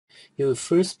You will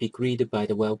first be greeted by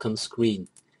the welcome screen.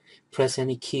 Press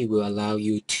any key will allow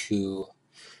you to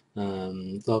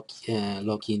log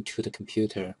into the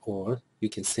computer, or you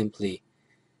can simply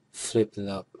flip it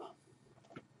up.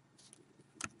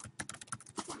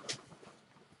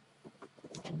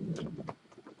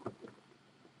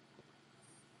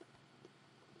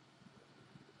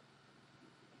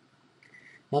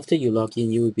 After you log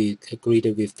in, you will be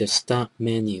greeted with the Start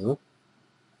menu.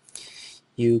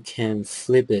 You can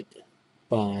flip it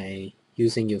by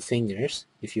using your fingers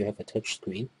if you have a touch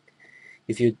screen.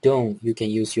 If you don't, you can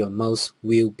use your mouse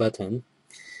wheel button.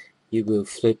 You will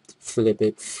flip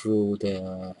it through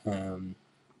the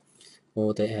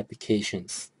all the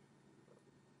applications.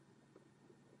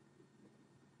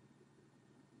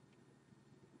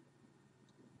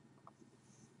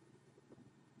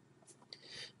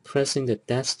 Pressing the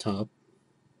desktop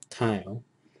tile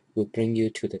will bring you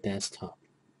to the desktop.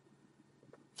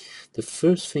 The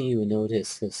first thing you will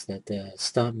notice is that the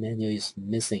Start menu is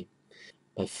missing.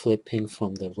 By flipping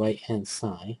from the right hand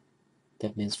side,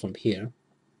 that means from here,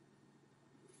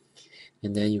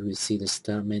 and then you will see the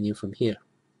Start menu from here.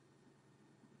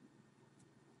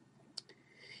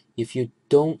 If you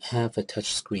don't have a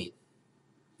touch screen,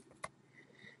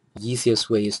 the easiest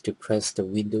way is to press the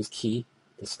Windows key,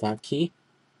 the Start key.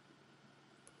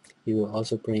 You will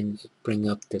also bring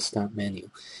up the Start menu.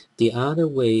 The other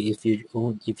way, if you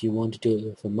want to do it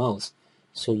with a mouse,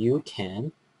 so you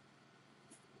can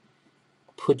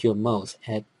put your mouse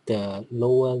at the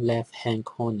lower left hand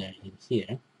corner in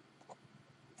here,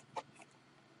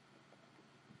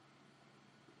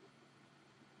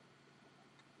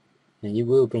 and you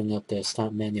will bring up the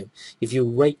Start menu. If you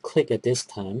right click at this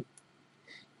time,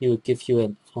 it will give you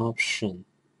an option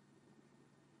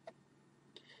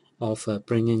of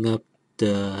bringing up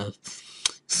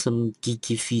some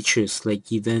geeky features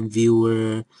like Event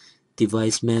Viewer,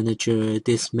 Device Manager,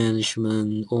 Disk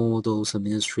Management, all those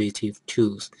administrative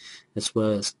tools, as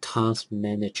well as Task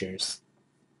Managers.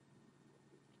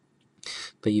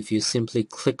 But if you simply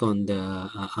click on the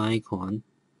icon,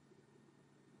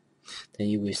 then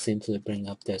you will simply bring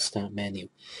up the Start menu.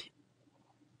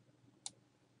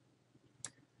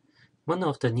 One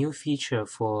of the new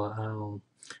features for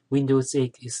Windows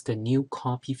 8 is the new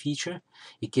copy feature.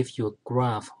 It gives you a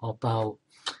graph about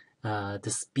the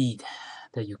speed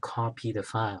that you copy the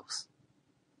files.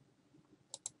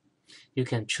 You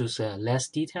can choose less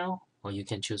detail, or you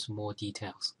can choose more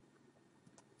details.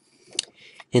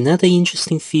 Another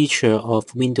interesting feature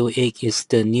of Windows 8 is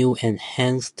the new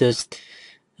enhanced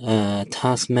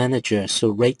Task Manager. So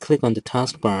right-click on the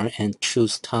taskbar and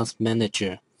choose Task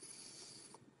Manager.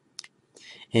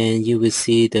 And you will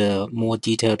see the more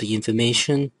detailed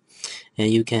information,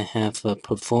 and you can have a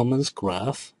performance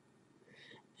graph,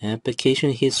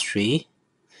 application history.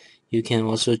 You can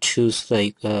also choose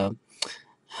like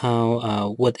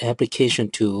what application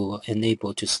to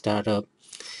enable to start up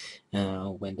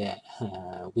when the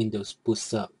Windows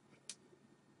boots up.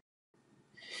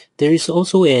 There is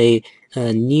also a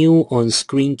new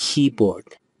on-screen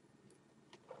keyboard,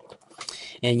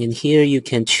 and in here you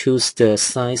can choose the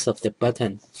size of the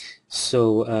button.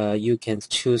 So you can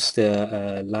choose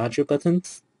the larger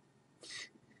buttons,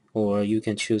 or you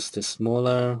can choose the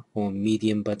smaller or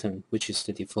medium button, which is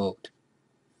the default.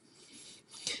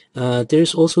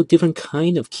 There's also different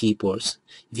kind of keyboards.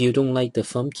 If you don't like the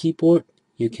thumb keyboard,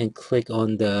 you can click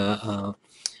on the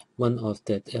one of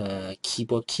the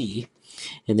keyboard key,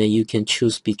 and then you can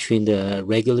choose between the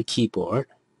regular keyboard.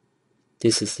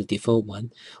 This is the default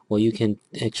one, or you can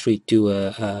actually do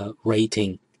a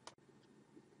rating.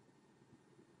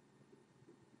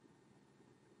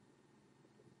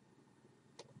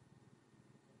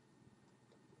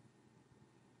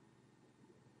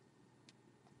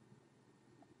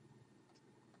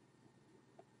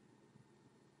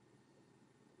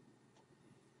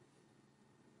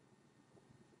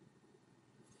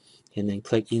 And then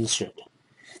click Insert.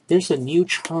 There's a new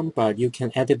charm bar. You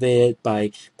can activate it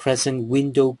by pressing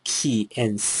Window key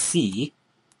and C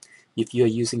if you are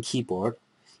using keyboard.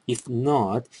 If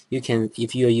not,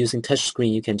 if you are using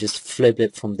touchscreen, you can just flip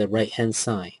it from the right hand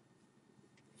side.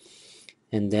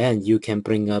 And then you can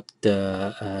bring up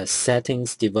the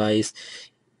settings, device,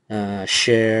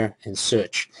 share, and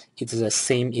search. It is the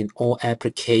same in all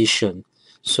applications.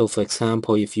 So for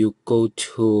example, if you go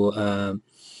to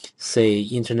say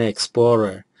Internet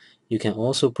Explorer, you can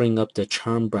also bring up the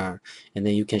charm bar, and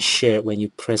then you can share. When you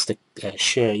press the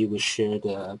share, you will share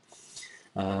the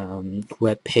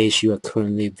web page you are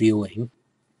currently viewing.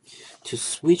 To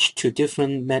switch to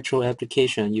different Metro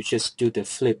application, you just do the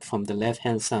flip from the left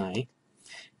hand side,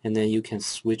 and then you can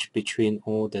switch between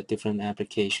all the different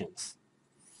applications.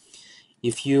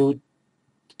 If you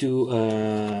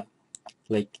do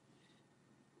like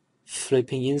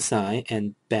flipping inside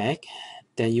and back,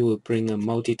 then you will bring a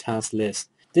multitask list.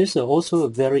 There's also a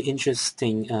very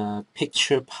interesting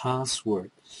picture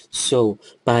password. So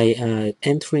by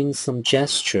entering some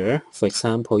gesture, for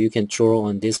example, you can draw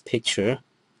on this picture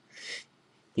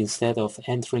instead of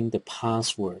entering the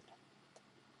password.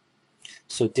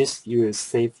 So this will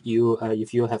save you,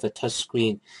 if you have a touch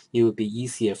screen, it will be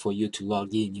easier for you to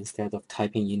log in instead of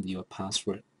typing in your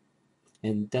password.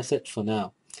 And that's it for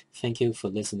now. Thank you for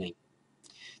listening.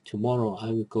 Tomorrow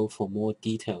I will go for more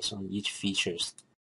details on each features.